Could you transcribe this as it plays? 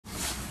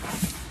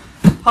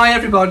Hi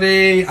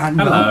everybody and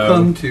Hello.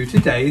 Welcome to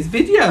today's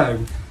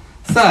video.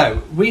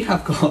 So we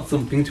have got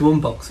something to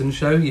unbox and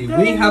show you. Yay.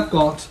 We have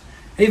got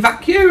a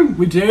vacuum.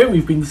 We do,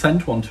 we've been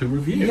sent one to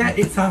review. Yeah,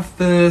 it's our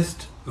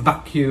first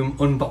vacuum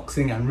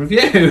unboxing and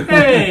review.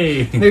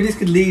 Hey! Maybe this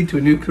could lead to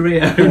a new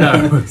career. Who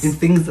knows? In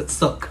things that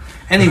suck.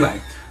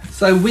 Anyway,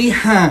 so we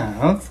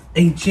have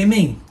a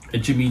Jimmy. A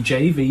Jimmy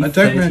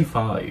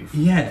JV35.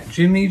 Yeah,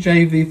 Jimmy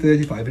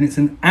JV35, and it's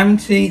an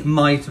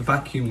anti-mite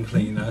vacuum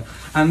cleaner.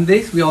 And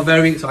this we are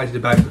very excited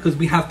about because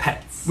we have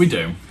pets. We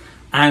do.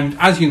 And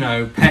as you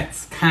know,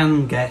 pets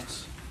can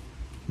get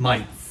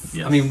mites.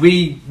 Yes. I mean,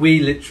 we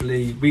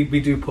literally, we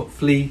do put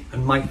flea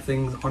and mite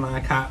things on our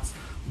cats,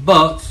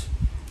 but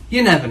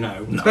you never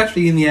know. No.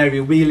 Especially in the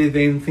area we live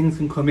in, things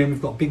can come in.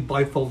 We've got big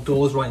bifold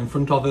doors right in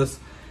front of us.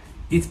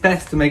 It's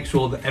best to make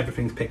sure that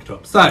everything's picked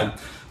up. So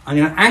I'm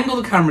going to angle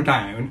the camera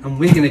down and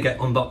we're going to get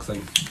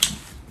unboxing.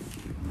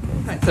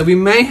 Right, so we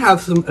may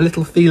have a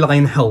little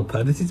feline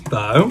helper. This is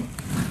Bo.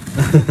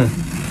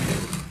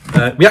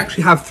 We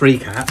actually have 3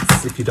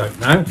 cats, if you don't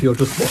know, if you're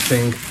just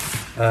watching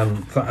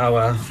for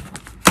our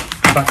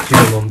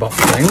vacuum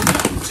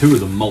unboxing. 2 of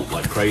them molt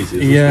like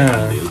crazy.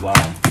 Yeah. As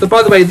well. So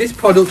by the way, this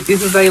product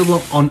is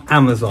available on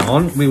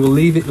Amazon. We will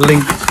leave it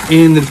linked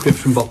in the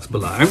description box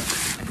below.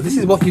 But this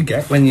is what you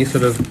get when you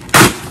sort of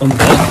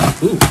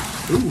unbox. Ooh,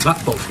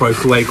 that box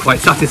broke away quite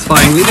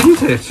satisfyingly,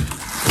 didn't it?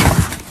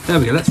 There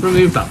we go, let's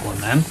remove that one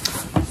then.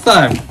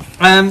 So,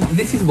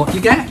 this is what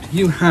you get.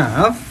 You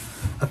have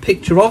a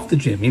picture of the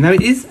Jimmy. Now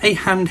it is a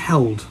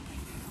handheld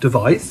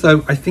device,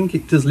 so I think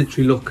it does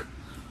literally look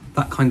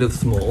that kind of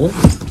small.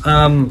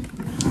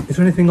 Is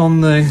there anything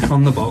on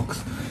the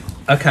box?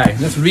 Okay,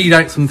 let's read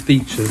out some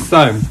features.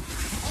 So,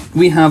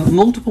 we have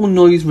multiple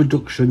noise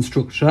reduction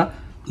structure,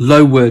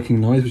 low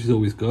working noise, which is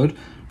always good.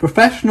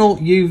 Professional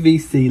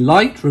UVC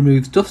light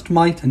removes dust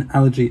mite and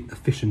allergy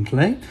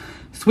efficiently.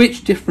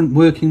 Switch different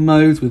working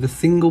modes with a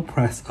single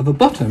press of a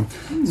button.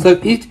 So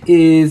it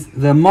is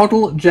the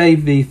model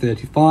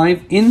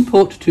JV35,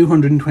 input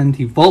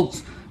 220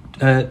 volts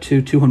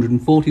to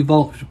 240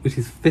 volts, which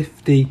is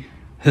 50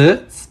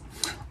 hertz.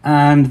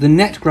 And the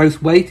net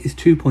gross weight is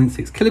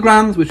 2.6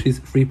 kilograms, which is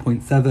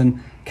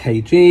 3.7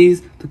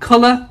 kgs. The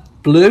colour,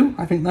 blue,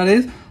 I think that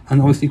is.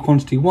 And obviously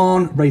quantity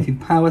 1, rated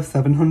power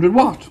 700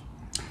 watt.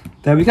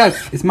 There we go.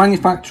 Its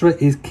manufacturer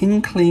is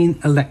King Clean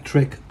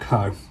Electric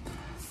Co.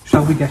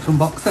 Shall we get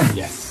unboxing?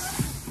 Yes.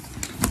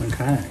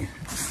 Okay.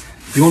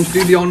 Do you want to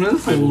do the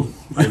honours? I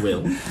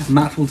will.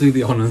 Matt will do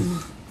the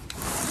honours.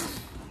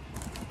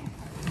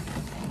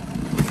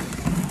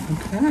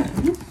 Okay.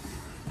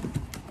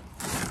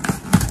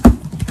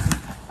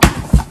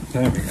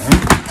 There we go.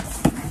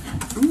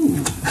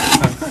 Ooh.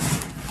 Okay.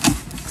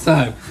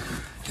 So,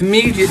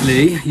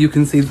 immediately you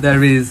can see that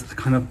there is a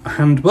kind of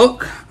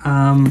handbook.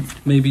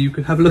 Maybe you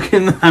could have a look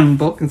in the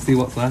handbook and see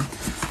what's there.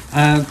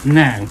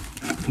 Now,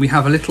 we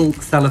have a little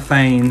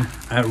cellophane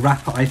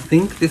wrapper. I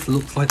think this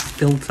looks like a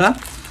filter.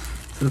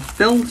 So the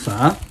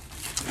filter,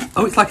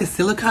 oh, it's like a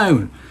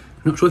silicone.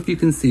 I'm not sure if you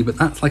can see, but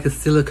that's like a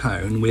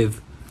silicone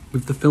with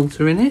the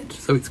filter in it.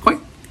 So it's quite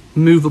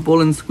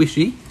movable and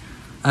squishy.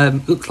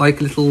 Looks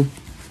like a little,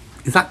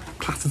 is that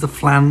classed as a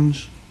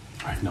flange?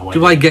 I have no idea.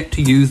 Do I get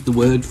to use the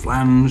word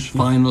flange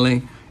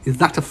finally? Is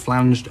that a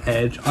flanged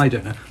edge? I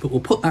don't know, but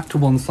we'll put that to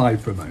one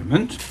side for a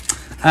moment.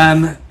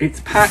 It's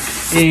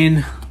packed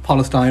in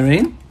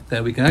polystyrene.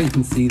 There we go, you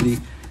can see the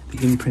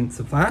imprints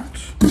of that.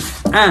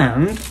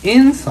 And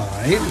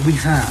inside we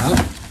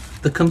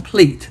have the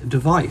complete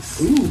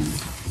device. Ooh.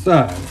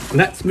 So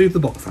let's move the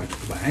box out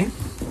of the way.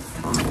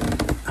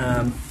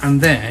 And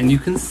then you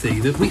can see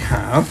that we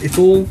have, it's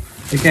all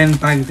again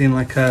bagged in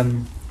like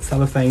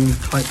cellophane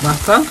type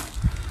wrapper.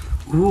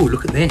 Ooh,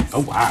 look at this. Oh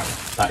wow,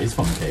 that is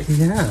funky.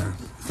 Yeah.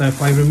 So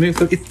if I remove,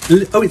 so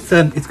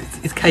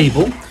it's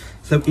cable.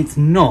 So it's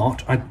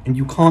not, and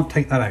you can't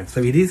take that out. So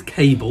it is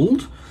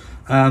cabled,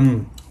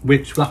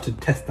 which we'll have to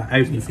test that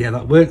out and see how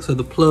that works. So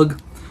the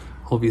plug,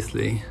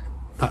 obviously,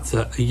 that's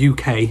a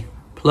UK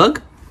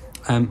plug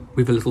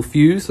with a little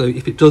fuse. So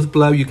if it does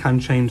blow, you can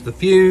change the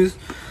fuse.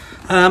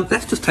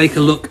 Let's just take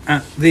a look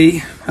at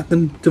the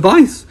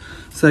device.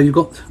 So you've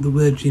got the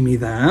word Jimmy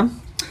there.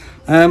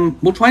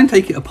 We'll try and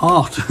take it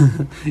apart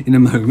in a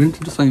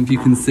moment, just so if you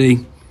can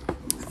see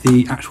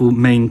the actual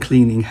main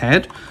cleaning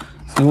head.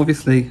 So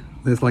obviously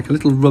there's like a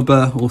little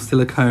rubber or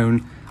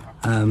silicone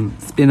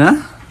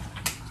spinner.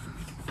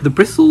 The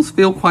bristles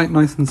feel quite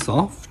nice and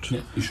soft.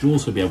 Yeah, you should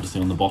also be able to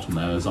see on the bottom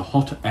there's a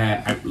hot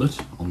air outlet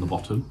on the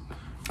bottom,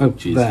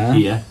 which is there.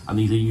 here, and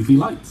these are UV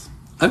lights.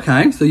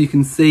 Okay, so you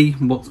can see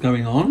what's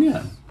going on.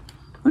 Yeah.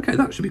 Okay,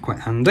 that should be quite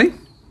handy.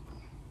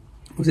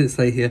 What does it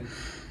say here?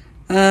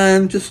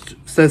 Just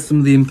says some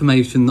of the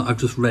information that I've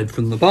just read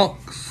from the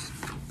box.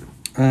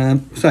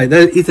 So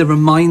there is a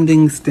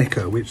reminding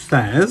sticker which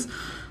says,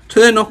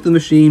 turn off the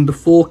machine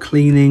before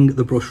cleaning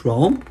the brush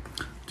roll.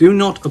 Do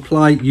not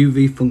apply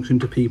UV function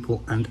to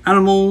people and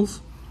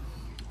animals.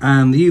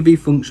 And the UV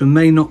function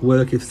may not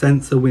work if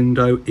sensor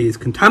window is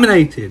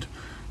contaminated.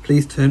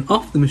 Please turn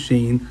off the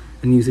machine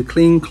and use a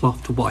clean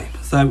cloth to wipe.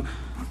 So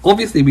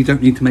Obviously we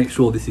don't need to make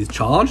sure this is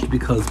charged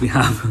because we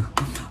have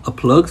a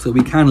plug, so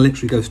we can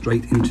literally go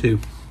straight into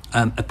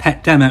a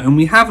pet demo. And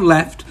we have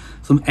left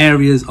some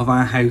areas of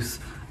our house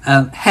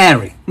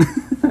hairy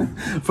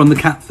from the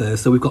cat fur.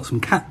 So we've got some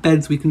cat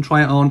beds we can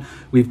try it on.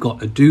 We've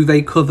got a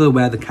duvet cover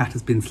where the cat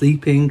has been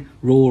sleeping,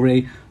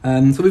 Rory.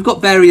 So we've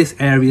got various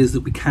areas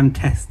that we can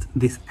test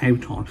this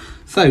out on.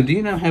 So do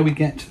you know how we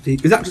get to the...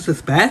 Is that just a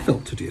spare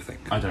filter, do you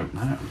think? I don't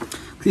know.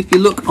 If you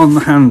look on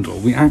the handle,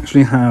 we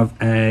actually have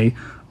a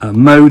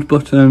mode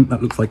button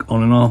that looks like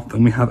on and off,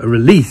 and we have a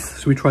release.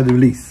 Should we try the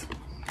release?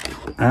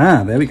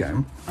 Ah, there we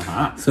go.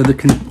 So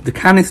the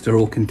canister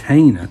or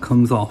container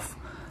comes off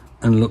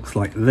and looks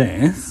like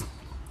this.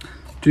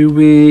 Do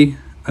we...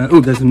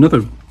 oh, there's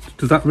another...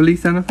 Does that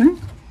release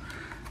anything?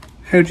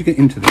 How do you get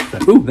into this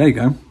then? Oh, there you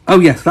go. Oh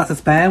yes, that's a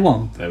spare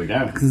one. There we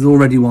go. Because there's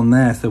already one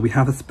there, so we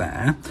have a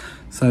spare.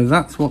 So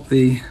that's what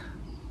the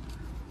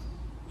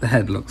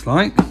head looks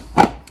like.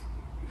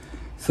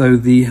 So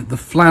the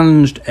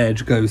flanged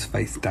edge goes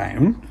face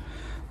down.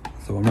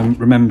 So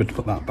remember to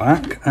put that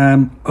back.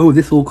 Oh,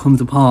 this all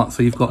comes apart.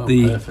 So you've got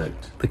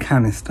the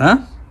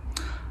canister.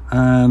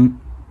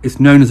 It's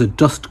known as a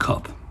dust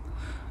cup.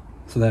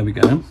 So there we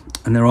go.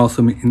 And there are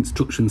some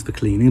instructions for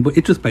cleaning, but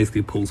it just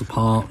basically pulls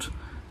apart.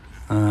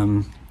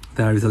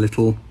 There is a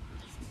little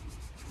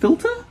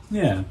filter?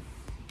 Yeah.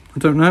 I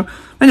don't know.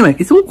 Anyway,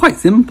 it's all quite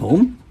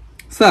simple.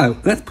 So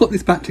let's put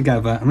this back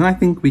together and I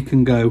think we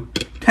can go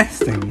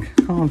testing,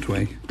 can't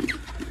we?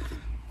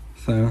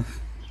 So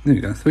there we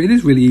go. So it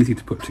is really easy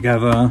to put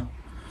together.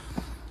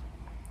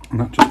 And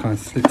that just kind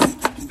of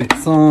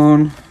fits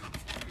on.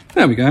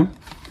 There we go.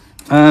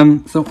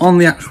 So on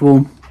the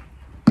actual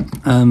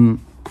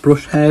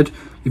brush head,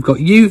 you've got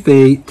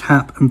UV,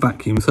 tap and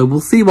vacuum. So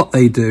we'll see what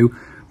they do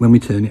when we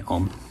turn it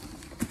on.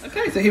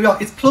 Okay, so here we are.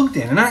 It's plugged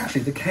in, and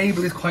actually the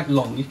cable is quite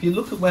long. If you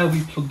look at where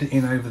we plugged it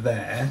in over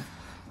there,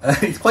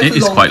 it's quite a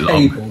long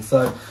cable.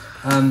 So,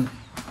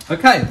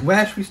 okay,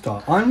 where should we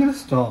start? I'm going to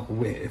start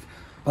with...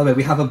 By the way,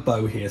 we have a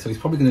bow here, so he's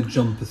probably going to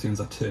jump as soon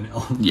as I turn it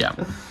on. Yeah.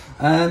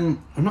 I'm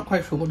not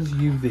quite sure. What does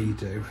UV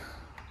do?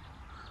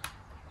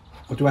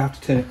 Or do I have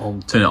to turn it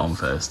on? Turn it on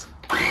first.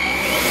 Oh,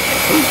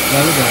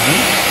 there we go.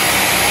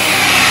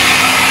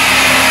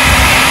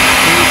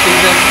 Can you see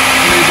them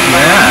moving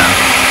around? Yeah.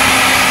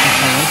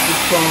 Okay, let's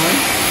just try.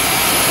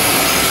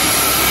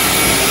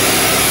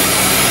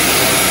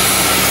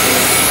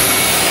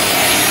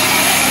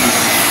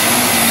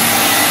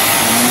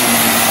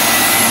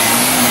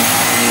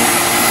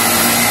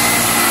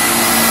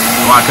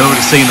 Well, I can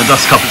already see in the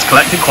dust cup it's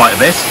collected quite a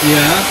bit.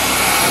 Yeah.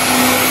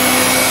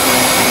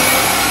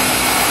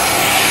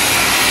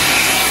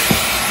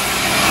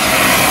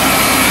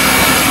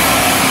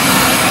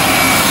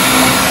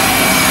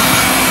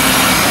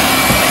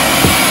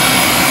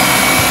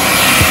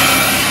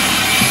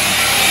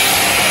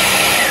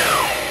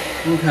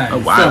 Okay, oh,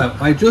 wow.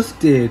 So I just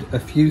did a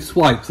few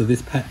swipes of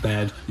this pet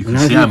bed. You can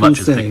see how much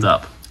it's picked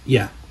up.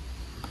 Yeah.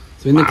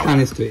 So in the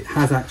canister it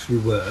has actually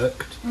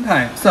worked.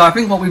 Okay, so I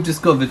think what we've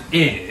discovered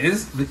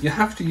is that you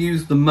have to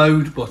use the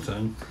mode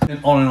button and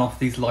on and off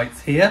these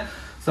lights here.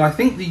 So I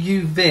think the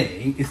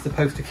UV is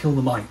supposed to kill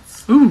the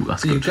mites. Ooh,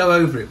 that's so good. You go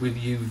over it with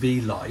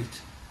UV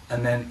light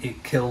and then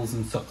it kills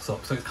and sucks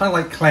up. So it's kind of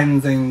like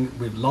cleansing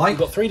with light. You've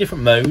got 3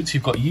 different modes.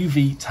 You've got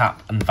UV,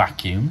 tap and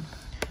vacuum.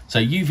 So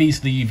UV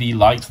is the UV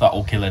light, that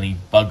will kill any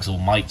bugs or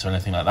mites or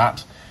anything like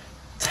that.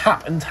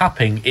 Tap and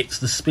tapping, it's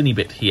the spinny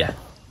bit here.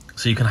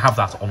 So you can have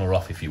that on or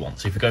off if you want.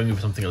 So if you're going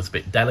with something that's a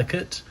bit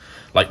delicate,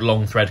 like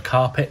long thread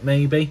carpet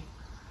maybe,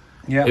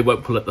 it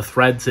won't pull at the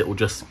threads, it will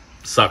just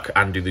suck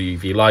and do the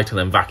UV light, and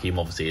then vacuum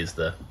obviously is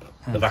the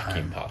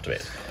vacuum part of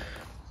it.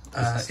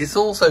 It's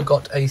also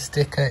got a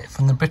sticker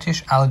from the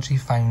British Allergy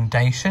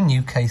Foundation,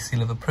 UK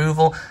seal of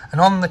approval,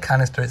 and on the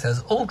canister it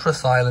says ultra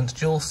silent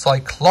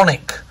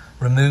Dual-Cyclonic,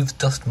 removes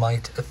dust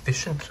mite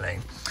efficiently.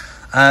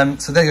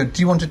 So there you go.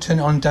 Do you want to turn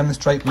it on and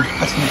demonstrate with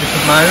pressing the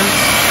different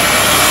modes?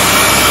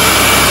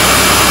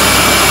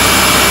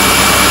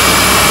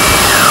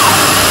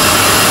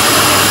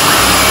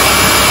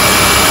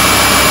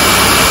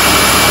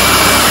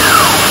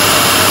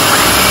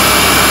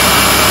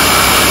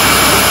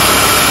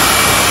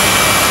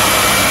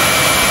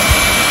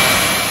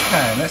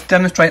 Okay, let's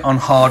demonstrate on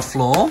hard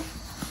floor.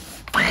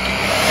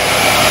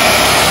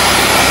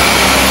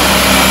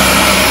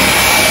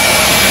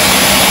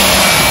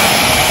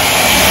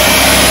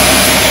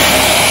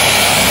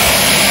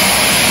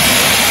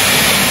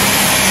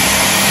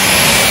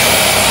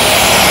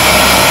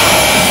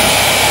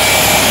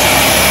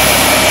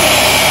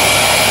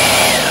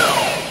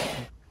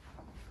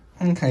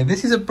 Okay,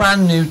 this is a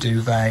brand new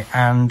duvet,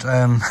 and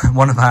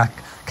one of our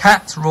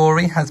cats,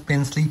 Rory, has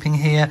been sleeping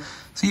here,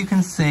 so you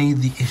can see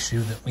the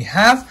issue that we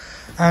have,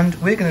 and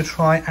we're going to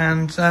try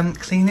and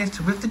clean it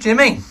with the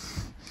Jimmy.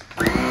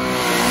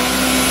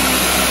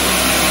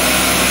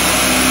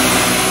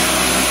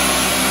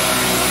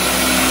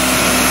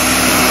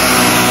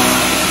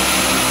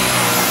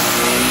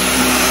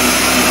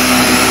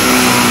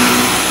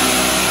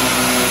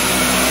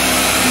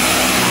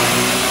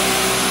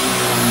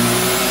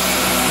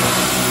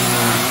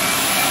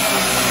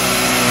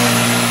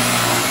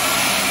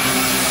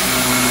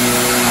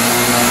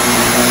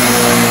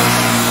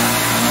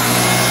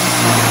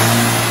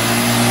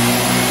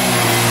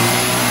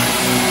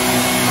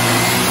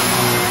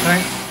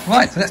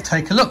 so let's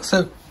take a look.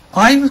 So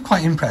I was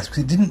quite impressed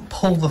because it didn't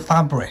pull the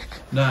fabric.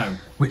 No.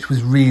 Which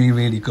was really,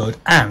 really good.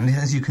 And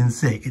as you can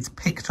see, it's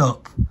picked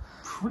up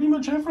pretty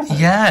much everything.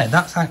 Yeah,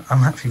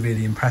 I'm actually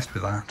really impressed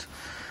with that.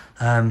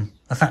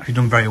 That's actually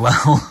done very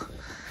well.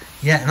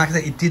 Yeah, and like I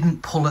said, it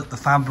didn't pull at the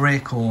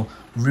fabric or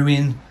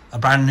ruin a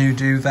brand new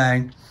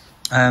duvet.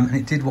 And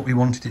it did what we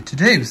wanted it to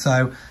do.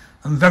 So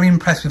I'm very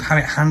impressed with how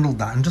it handled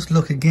that. And just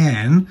look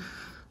again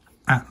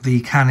at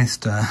the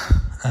canister.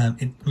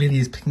 It really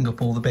is picking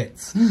up all the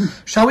bits.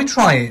 Shall we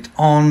try it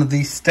on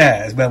the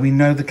stairs where we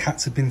know the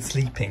cats have been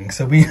sleeping?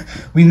 So we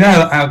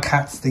know our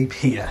cats sleep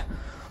here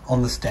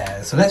on the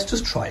stairs. So let's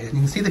just try it. You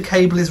can see the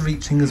cable is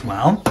reaching as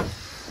well.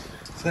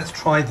 So let's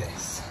try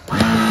this.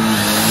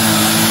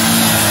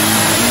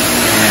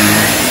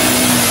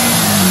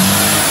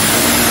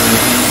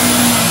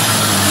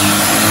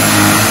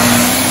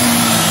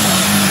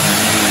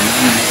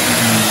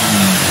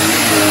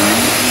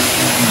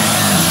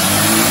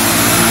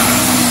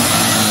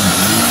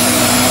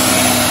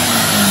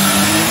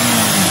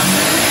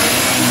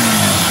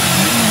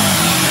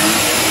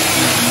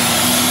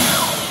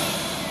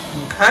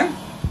 Okay.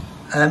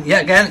 Yeah,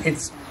 again,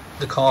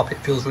 the carpet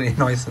feels really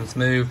nice and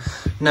smooth.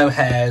 No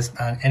hairs,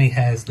 and any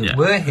hairs that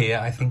were here,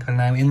 I think, are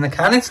now in the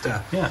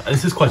canister. Yeah,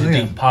 this is quite a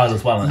deep pile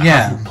as well, and it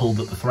hasn't pulled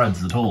at the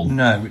threads at all.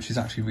 No, which is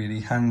actually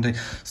really handy.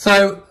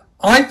 So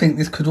I think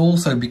this could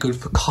also be good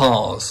for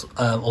cars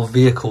or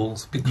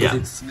vehicles because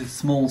it's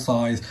small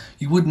size.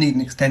 You would need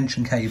an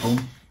extension cable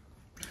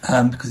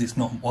because it's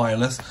not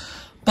wireless,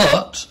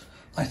 but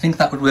I think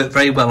that would work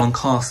very well on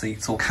car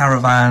seats or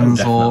caravans,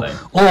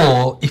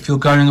 or if you're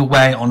going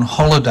away on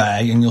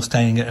holiday and you're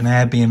staying at an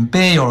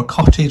Airbnb or a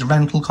cottage, a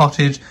rental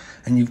cottage,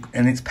 and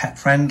it's pet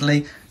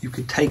friendly, you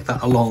could take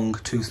that along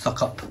to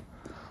suck up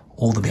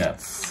all the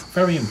bits.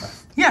 Very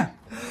impressive. Yeah.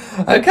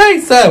 Okay,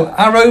 so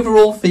our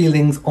overall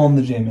feelings on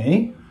the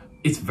Jimmy.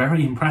 It's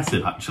very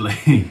impressive,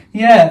 actually.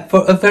 Yeah,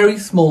 for a very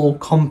small,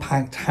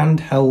 compact,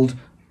 handheld,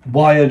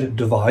 wired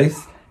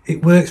device,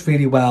 it works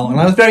really well, and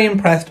I was very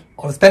impressed,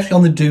 especially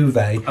on the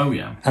duvet. Oh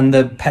yeah. And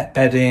the pet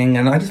bedding,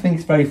 and I just think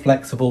it's very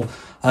flexible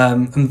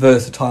and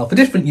versatile for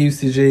different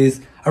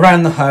usages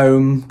around the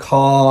home,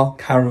 car,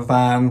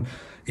 caravan.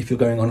 If you're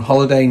going on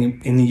holiday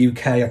in the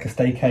UK, like a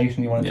staycation,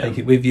 you want to take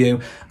it with you.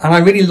 And I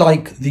really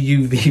like the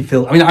UV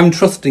filter. I mean, I'm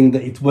trusting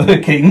that it's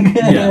working.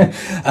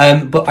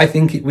 But I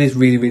think it was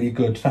really, really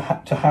good to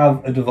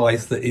have a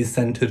device that is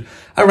centred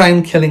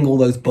around killing all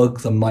those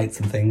bugs and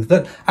mites and things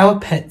that our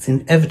pets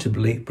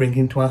inevitably bring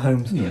into our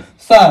homes. Yeah.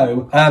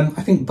 So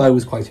I think Bo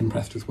was quite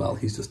impressed as well.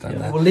 He's just down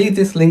there. We'll leave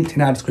this linked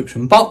in our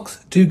description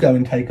box. Do go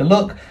and take a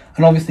look.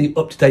 And obviously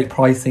up-to-date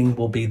pricing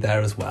will be there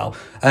as well.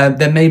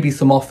 There may be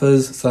some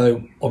offers,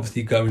 so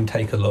obviously go and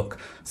take a look.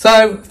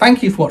 So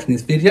thank you for watching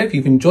this video. If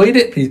you've enjoyed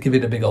it, please give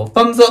it a big old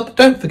thumbs up.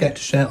 Don't forget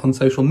to share it on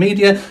social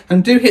media,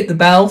 and do hit the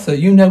bell so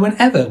you know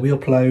whenever we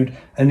upload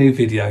a new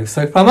video.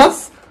 So from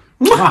us,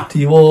 to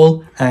you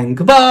all, and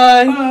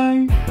goodbye. Bye.